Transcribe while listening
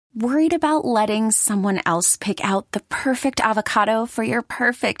Worried about letting someone else pick out the perfect avocado for your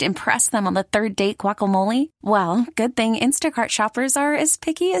perfect impress them on the third date guacamole? Well, good thing Instacart shoppers are as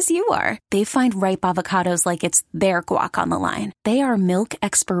picky as you are. They find ripe avocados like it's their guac on the line. They are milk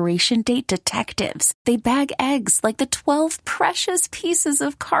expiration date detectives. They bag eggs like the 12 precious pieces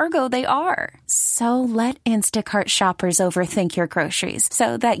of cargo they are. So let Instacart shoppers overthink your groceries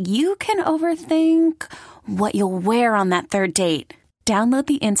so that you can overthink what you'll wear on that third date. Download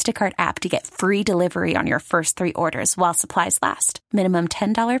the Instacart app to get free delivery on your first 3 orders while supplies last. Minimum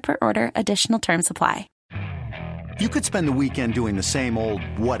 $10 per order. Additional terms apply. You could spend the weekend doing the same old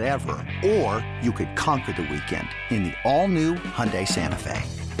whatever, or you could conquer the weekend in the all-new Hyundai Santa Fe.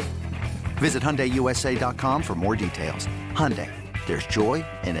 Visit HyundaiUSA.com for more details. Hyundai, there's joy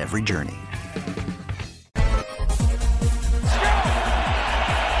in every journey.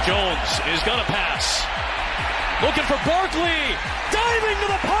 Jones is going to pass. Looking for Barkley. Diving to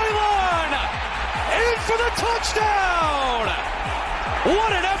the pylon. In for the touchdown.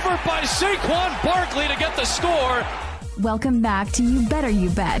 What an effort by Saquon Barkley to get the score. Welcome back to You Better You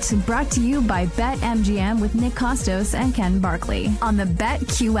Bet, brought to you by BetMGM with Nick Kostos and Ken Barkley on the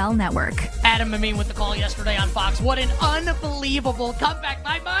BetQL network. Adam Amin with the call yesterday on Fox. What an unbelievable comeback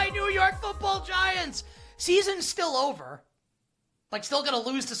by my New York Football Giants. Season's still over. Like, still going to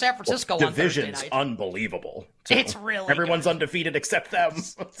lose to San Francisco on Thursday night. Division's unbelievable, too. It's really Everyone's good. Undefeated except them.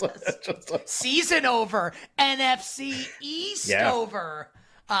 Season over. NFC East over.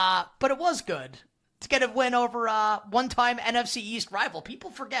 But it was good to get a win over a one-time NFC East rival.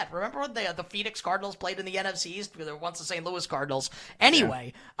 People forget. Remember when the Phoenix Cardinals played in the NFC East? They were once the St. Louis Cardinals.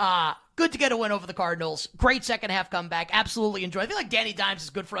 Anyway, good to get a win over the Cardinals. Great second-half comeback. Absolutely enjoy. I feel like Danny Dimes is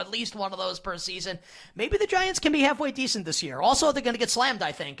good for at least one of those per season. Maybe the Giants can be halfway decent this year. Also, they're going to get slammed,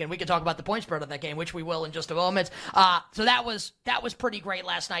 I think, and we can talk about the point spread of that game, which we will in just a moment. So that was pretty great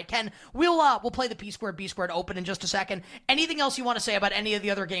last night. Ken, we'll play the P squared B squared open in just a second. Anything else you want to say about any of the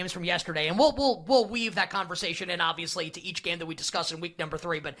other games from yesterday? And we'll weave that conversation in, obviously, to each game that we discuss in week number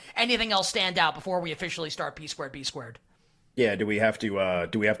 3. But anything else stand out before we officially start P squared B squared? Yeah, do we have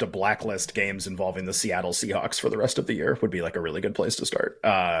to blacklist games involving the Seattle Seahawks for the rest of the year? Would be like a really good place to start.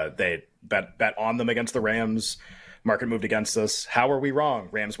 They bet on them against the Rams. Market moved against us. How are we wrong?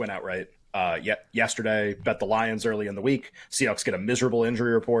 Rams went outright. Yesterday, bet the Lions early in the week. Seahawks get a miserable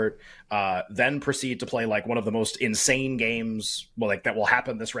injury report, then proceed to play like one of the most insane games, that will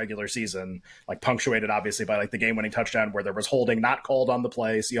happen this regular season, like punctuated obviously by like the game-winning touchdown where there was holding not called on the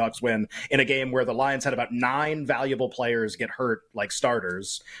play. Seahawks win in a game where the Lions had about 9 valuable players get hurt, like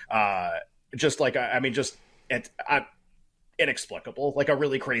starters. Inexplicable, like a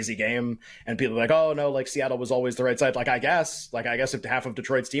really crazy game, and people are like, oh no, like Seattle was always the right side. I guess if half of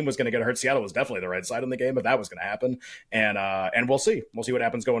Detroit's team was going to get hurt, Seattle was definitely the right side in the game if that was going to happen, and we'll see what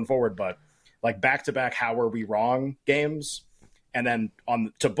happens going forward. But like back-to-back how are we wrong games, and then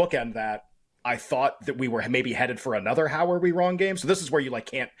to bookend that, I thought that we were maybe headed for another how are we wrong game. So this is where you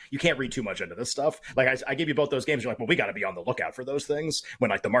can't read too much into this stuff. Like I give you both those games, you're like, well, we got to be on the lookout for those things when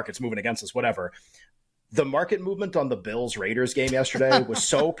like the market's moving against us, whatever. The market movement on the Bills-Raiders game yesterday was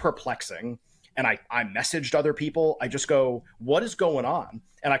so perplexing, and I messaged other people. I just go, what is going on?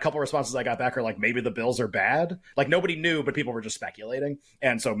 And a couple of responses I got back are like, maybe the Bills are bad. Like nobody knew, but people were just speculating.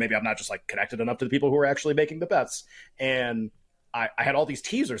 And so maybe I'm not just like connected enough to the people who are actually making the bets. And I had all these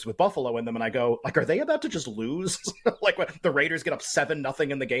teasers with Buffalo in them, and I go, like, are they about to just lose? Like when the Raiders get up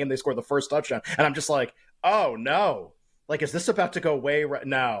 7-0 in the game, they score the first touchdown. And I'm just like, oh no. Like, is this about to go way right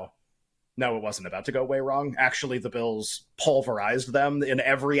now? No, it wasn't about to go way wrong. Actually, the Bills pulverized them in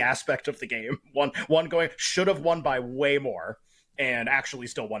every aspect of the game. One going, should have won by way more, and actually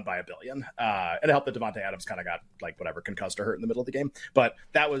still won by $1 billion. And it helped that Devontae Adams kind of got, like, whatever, concussed or hurt in the middle of the game. But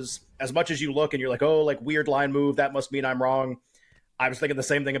that was, as much as you look and you're like, oh, like, weird line move, that must mean I'm wrong. I was thinking the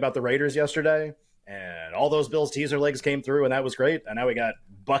same thing about the Raiders yesterday, and all those Bills teaser legs came through, and that was great. And now we got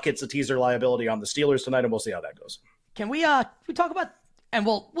buckets of teaser liability on the Steelers tonight, and we'll see how that goes. Can we talk about... And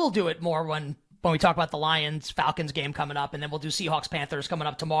we'll do it more when we talk about the Lions-Falcons game coming up, and then we'll do Seahawks-Panthers coming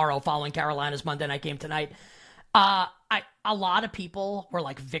up tomorrow following Carolina's Monday night game tonight. A lot of people were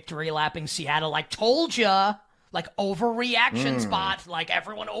like victory lapping Seattle, like told ya, like overreaction spot, like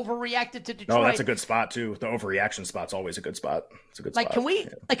everyone overreacted to Detroit. Oh, that's a good spot too. The overreaction spot's always a good spot. It's a good spot. Can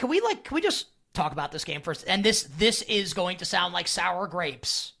we just talk about this game first? And this is going to sound like sour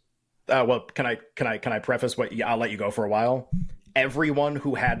grapes. Well, can I preface what I'll let you go for a while. Everyone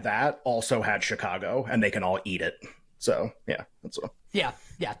who had that also had Chicago, and they can all eat it. So, yeah, that's all. Yeah.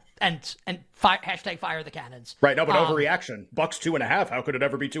 And hashtag fire the cannons. Right. No, but overreaction. Bucks 2.5. How could it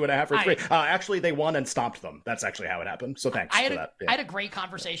ever be 2.5 or 3? Actually, they won and stomped them. That's actually how it happened. So thanks for that. Yeah. I had a great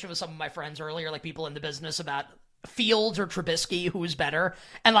conversation with some of my friends earlier, like people in the business, about Fields or Trubisky, who's better.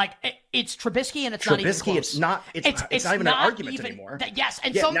 And like, it's Trubisky, and it's not even close. It's not even an argument anymore. Yes.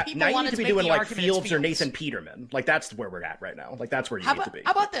 And some people want to be doing like Fields or Nathan Peterman. Like, that's where we're at right now. Like, that's where you need to be.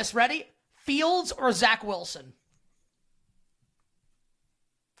 How about this? Ready? Fields or Zach Wilson?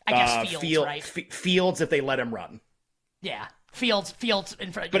 I guess Fields, right? Fields if they let him run. Yeah, Fields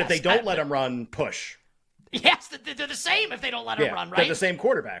in front. But if they don't let him run, push. Yes, they're the same if they don't let him run, right? They're the same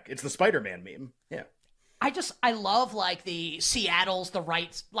quarterback. It's the Spider-Man meme. Yeah. I love like the Seattle's the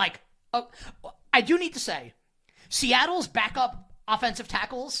right, like, I do need to say, Seattle's backup offensive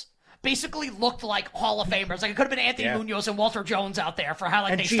tackles basically looked like Hall of Famers. Like, it could have been Anthony Munoz and Walter Jones out there for how,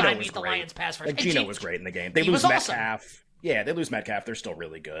 like, they stymied the Lions pass rush. Like, Gino was great in the game. They lose Metcalf. Awesome. Yeah, they lose Metcalf. They're still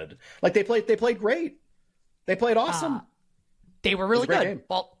really good. Like, they played great. They played awesome. They were really good. Game.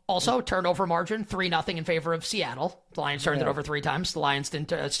 Well, also, turnover margin, 3-0 in favor of Seattle. The Lions turned it over 3 times. The Lions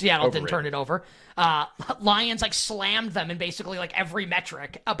didn't. Seattle didn't turn it over. Lions, like, slammed them in basically, like, every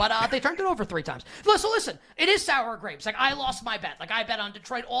metric. But they turned it over 3 times. So listen, it is sour grapes. Like, I lost my bet. Like, I bet on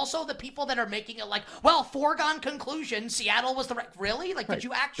Detroit. Also, the people that are making it like, well, foregone conclusion, Seattle was the right. Really? Like, did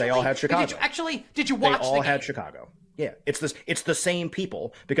you actually? They all had Chicago. Did you watch the game? They all had Chicago. Yeah, it's the same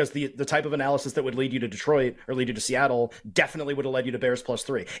people, because the type of analysis that would lead you to Detroit or lead you to Seattle definitely would have led you to Bears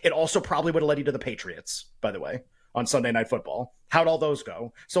 +3. It also probably would have led you to the Patriots, by the way, on Sunday Night Football. How'd all those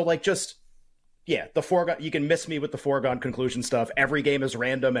go? So, like, just, yeah, you can miss me with the foregone conclusion stuff. Every game is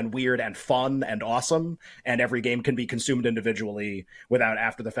random and weird and fun and awesome, and every game can be consumed individually without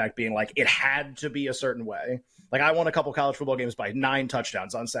after the fact being like, it had to be a certain way. Like, I won a couple college football games by 9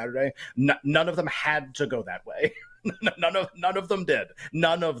 touchdowns on Saturday. None of them had to go that way. None of them did.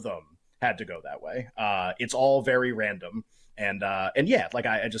 None of them had to go that way. It's all very random. And yeah, like,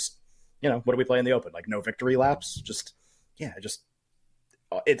 I just, what do we play in the open? Like, no victory laps?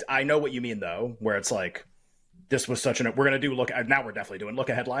 I know what you mean, though, where it's like, this was such we're going to do now we're definitely doing look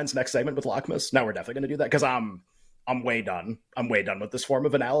ahead lines next segment with Lockmas. Now we're definitely going to do that, because I'm way done. I'm way done with this form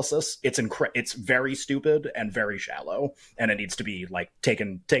of analysis. It's very stupid and very shallow, and it needs to be, like,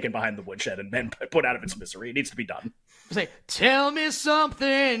 taken behind the woodshed and then put out of its misery. It needs to be done. Say, tell me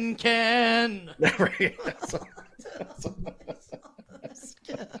something, Ken.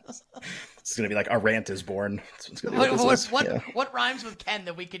 It's gonna be like A Rant Is Born. What rhymes with Ken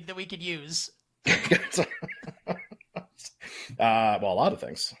that we could use? Well, a lot of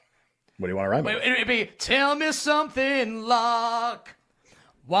things. What do you want to rhyme with? It'd be, tell me something, Locke.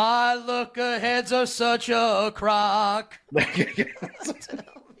 Why look aheads are such a crock?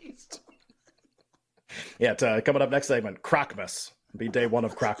 Yeah, coming up next segment, Crockmas. Be day 1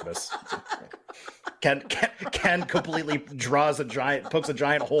 of Crockmas. Ken completely pokes a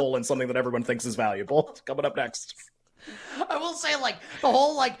giant hole in something that everyone thinks is valuable. Coming up next. I will say, like, the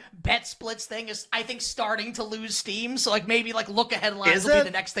whole, like, bet splits thing is, I think, starting to lose steam. So, like, maybe, like, look ahead lines will be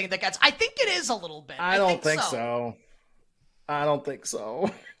the next thing that gets. I think it is a little bit. I don't think so. I don't think so.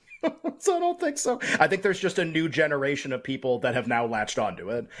 I think there's just a new generation of people that have now latched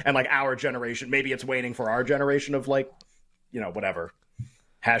onto it. And, like, our generation, maybe it's waiting for our generation of, like, whatever,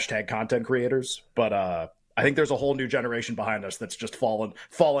 hashtag content creators. But I think there's a whole new generation behind us that's just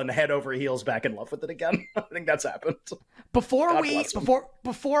fallen head over heels back in love with it again. I think that's happened. Before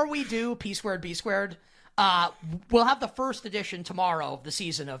we do P squared B squared, we'll have the first edition tomorrow of the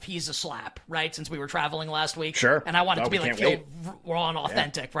season of He's a Slap, right? Since we were traveling last week. Sure. And I want it to be like feel raw and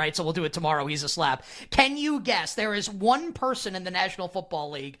authentic, right? So we'll do it tomorrow. He's a Slap. Can you guess there is one person in the National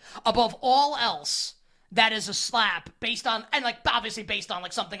Football League above all else that is a slap based on, and, like, obviously based on,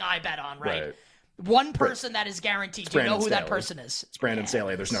 like, something I bet on, right? One person that is guaranteed. Do you know who that person is? It's Brandon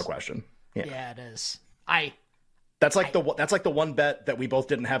Staley. There's no question. Yeah, it is. That's like the one bet that we both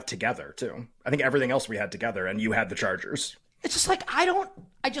didn't have together too. I think everything else we had together, and you had the Chargers. It's just like I don't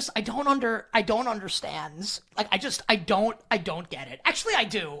understand. Like, I don't get it. Actually, I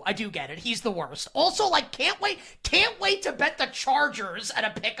do get it. He's the worst. Also, like, can't wait to bet the Chargers at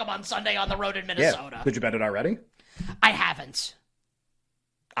a pick'em on Sunday on the road in Minnesota. Yeah. Did you bet it already? I haven't.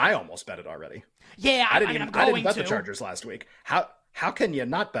 I almost bet it already. Yeah, I didn't bet the Chargers last week. How can you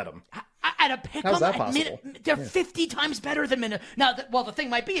not bet them? At a pick 'em, they're 50 times better than Minnesota. Now, the thing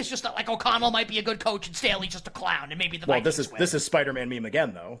might be is just that like O'Connell might be a good coach and Staley's just a clown, and maybe the Vikings win. This is Spider-Man meme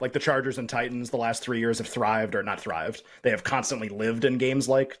again, though. Like the Chargers and Titans, the last 3 years have thrived, or not thrived. They have constantly lived in games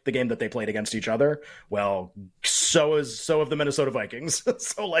like the game that they played against each other. Well, so have the Minnesota Vikings.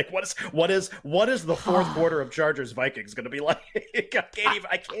 So like, what is the fourth quarter of Chargers Vikings going to be like?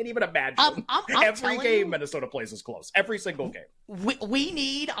 I can't even imagine. Every game Minnesota plays is close. Every single game. We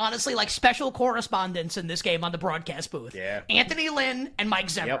need honestly like special correspondents in this game on the broadcast booth. Yeah. Anthony Lynn and Mike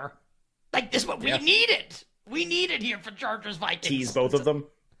Zimmer. Yep. Like this is what we needed. We needed here for Chargers Vikings. Tease both of them.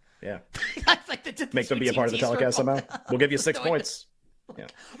 Yeah. Make them be a part of the telecast somehow. We'll give you 6 points. Yeah.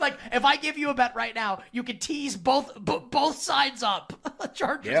 Like if I give you a bet right now, you could tease both sides up.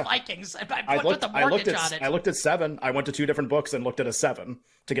 Chargers Vikings. I put the mortgage on it. I looked at 7. I went to 2 different books and looked at a 7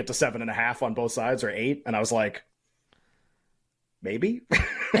 to get to 7.5 on both sides, or 8, and I was like, maybe.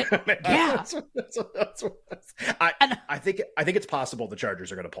 Yeah. I think it's possible the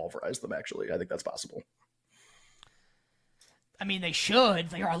Chargers are going to pulverize them. Actually, I think that's possible. I mean, they should.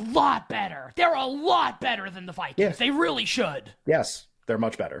 They are a lot better. They're a lot better than the Vikings. Yeah. They really should. Yes, they're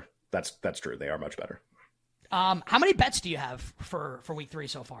much better. That's true. They are much better. How many bets do you have for week 3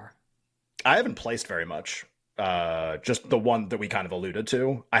 so far? I haven't placed very much. Just the one that we kind of alluded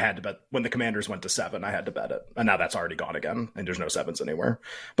to. I had to bet when the Commanders went to 7. I had to bet it, and now that's already gone again, and there's no 7s anywhere.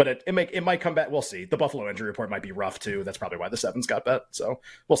 But it might come back. We'll see. The Buffalo injury report might be rough too. That's probably why the 7s got bet. So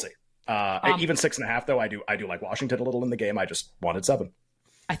we'll see. Even 6.5 though. I do like Washington a little in the game. I just wanted 7.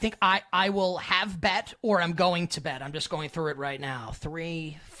 I think I will have bet, or I'm going to bet. I'm just going through it right now.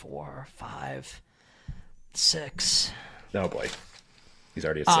 3, 4, 5, 6. Oh boy, he's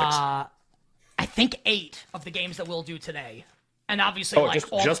already at 6. I think 8 of the games that we'll do today, and obviously,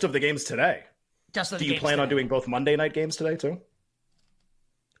 just of the games today. Just of the do you plan on doing both Monday night games today too?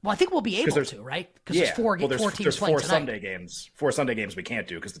 Well, I think we'll be able to, right? Because there's 4 teams there's 4 playing tonight. Sunday games. 4 Sunday games we can't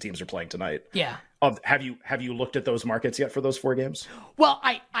do because the teams are playing tonight. Yeah. Have you looked at those markets yet for those 4 games? Well,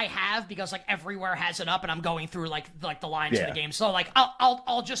 I have, because like everywhere has it up, and I'm going through like the lines of the game. So like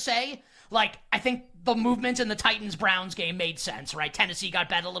I'll just say, like, I think the movement in the Titans-Browns game made sense, right? Tennessee got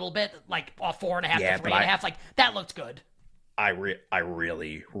bet a little bit, like off 4.5 to 3.5. Like that looked good. I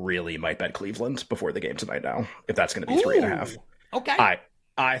really, really might bet Cleveland before the game tonight now, if that's going to be 3.5. Okay.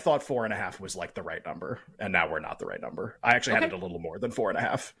 I thought 4.5 was like the right number, and now we're not the right number. I actually had it a little more than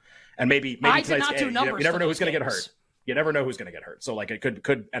 4.5, and maybe I did not do numbers. You never know who's going to get hurt. You never know who's going to get hurt. So like it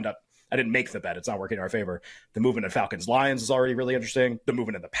could end up. I didn't make the bet. It's not working in our favor. The movement in Falcons-Lions is already really interesting. The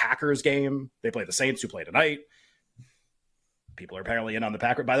movement in the Packers game. They play the Saints, who play tonight. People are apparently in on the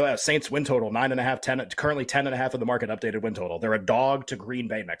Packers. By the way, Saints win total 9.5, 10. Currently 10.5 of the market updated win total. They're a dog to Green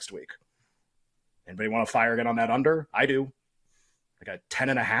Bay next week. Anybody want to fire again on that under? I do. I got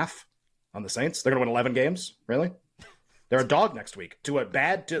 10.5 on the Saints. They're going to win 11 games. Really? They're a dog next week to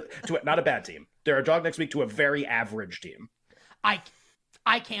not a bad team. They're a dog next week to a very average team.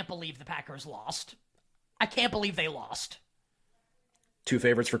 I can't believe the Packers lost. I can't believe they lost. 2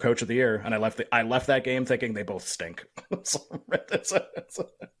 favorites for Coach of the Year, and I left that game thinking they both stink. But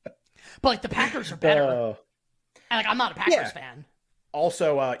like the Packers are better. And like I'm not a Packers fan.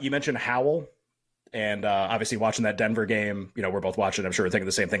 Also, you mentioned Howell. And obviously watching that Denver game, we're both watching. I'm sure we're thinking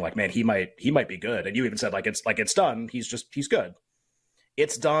the same thing. Like, man, he might be good. And you even said it's done. He's good.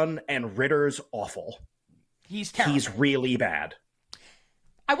 It's done. And Ritter's awful. He's terrible. He's really bad.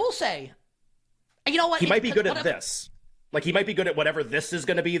 I will say, you know what? He might be good at this. Like he might be good at whatever this is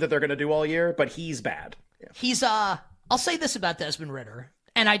going to be that they're going to do all year. But he's bad. Yeah. He's I'll say this about Desmond Ridder,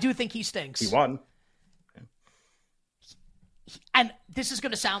 and I do think he stinks. He won. And this is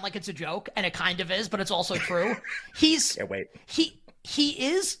going to sound like it's a joke, and it kind of is, but it's also true. He's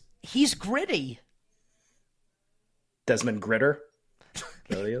he's gritty. Desmond Gritter.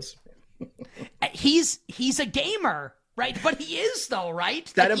 There he is. He's a gamer, right? But he is though,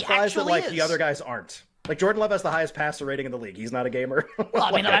 right? That implies that the other guys aren't. Like Jordan Love has the highest passer rating in the league. He's not a gamer.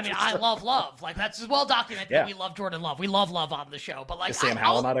 Well, I love Love. Like that's well documented. Yeah. We love Jordan Love. We love Love on the show. But like, is Sam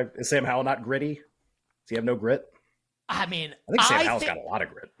Howell not gritty? Does he have no grit? I mean, I think Sam Howell's got a lot of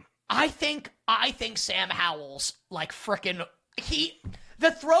grit. I think Sam Howell's like freaking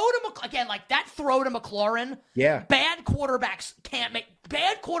the throw to again, like that throw to McLaurin. Yeah. Bad quarterbacks can't make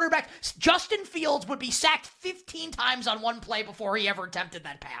bad quarterbacks. Justin Fields would be sacked 15 times on one play before he ever attempted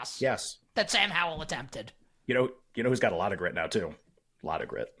that pass. Yes. That Sam Howell attempted. You know who's got a lot of grit now too? A lot of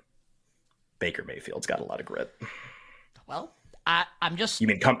grit. Baker Mayfield's got a lot of grit. Well, I'm just. You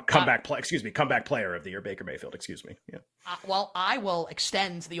mean comeback player of the year, Baker Mayfield? Excuse me. Yeah. Well, I will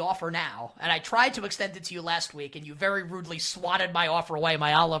extend the offer now, and I tried to extend it to you last week, and you very rudely swatted my offer away,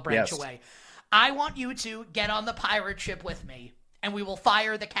 my olive branch away. I want you to get on the pirate ship with me, and we will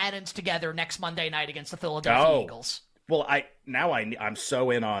fire the cannons together next Monday night against the Philadelphia Eagles. Well, I'm so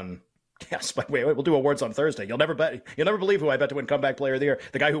in on. Yes, but wait, we'll do awards on Thursday. You'll never believe who I bet to win comeback player of the year.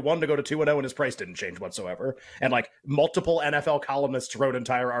 The guy who won to go to 2-0 and his price didn't change whatsoever. And like multiple NFL columnists wrote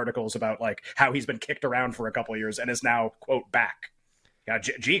entire articles about like how he's been kicked around for a couple of years and is now quote back. Yeah,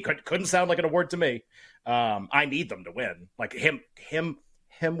 couldn't sound like an award to me. I need them to win. Like him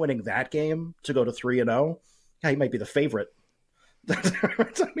winning that game to go to 3-0. Yeah, he might be the favorite.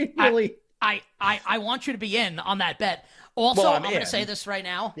 I mean, really. I want you to be in on that bet. Also, I'm going to say this right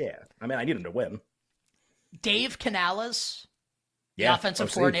now. Yeah, I mean, I need him to win. Dave Canales, the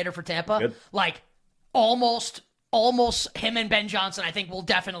offensive coordinator for Tampa, good. Like almost him and Ben Johnson, I think will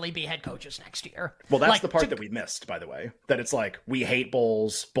definitely be head coaches next year. Well, that's like, the part that we missed, by the way. That it's like we hate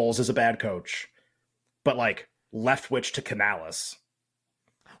Bowles. Bowles is a bad coach, but like Leftwich to Canales.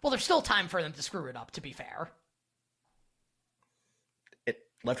 Well, there's still time for them to screw it up. To be fair.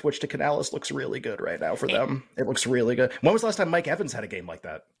 Leftwich to Canales looks really good right now for them. It looks really good. When was the last time Mike Evans had a game like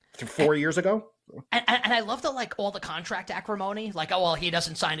that? 4 years ago? And I love the like all the contract acrimony. Like, oh, well, he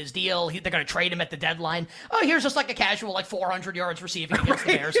doesn't sign his deal. They're going to trade him at the deadline. Oh, here's just like a casual like 400 yards receiving against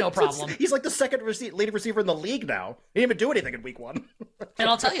the Bears. No problem. He's like the second leading receiver in the league now. He didn't even do anything in week 1. And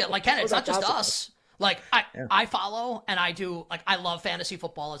I'll tell you, like, Ken, it's not just us. Like, I follow and I do, like, I love fantasy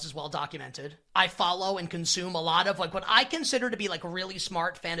football, as is well documented. I follow and consume a lot of, like, what I consider to be, like, really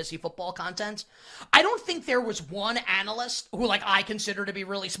smart fantasy football content. I don't think there was one analyst who, like, I consider to be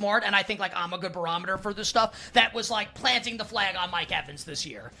really smart, and I think, like, I'm a good barometer for this stuff, that was, like, planting the flag on Mike Evans this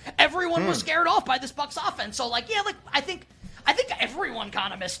year. Everyone was scared off by this Bucs offense, so, like, yeah, like, I think everyone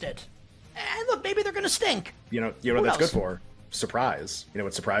kind of missed it. And look, maybe they're going to stink. You know what that's good for? Surprise. You know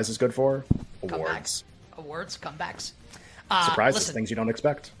what surprise is good for? Awards. Comebacks. Surprises, listen, things you don't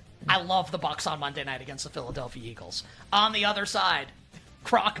expect. I love the Bucs on Monday night against the Philadelphia Eagles. On the other side,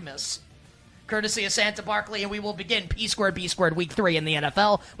 Crocmas, courtesy of Santa Barkley, and we will begin P2B2 Week 3 in the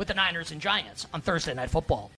NFL with the Niners and Giants on Thursday Night Football.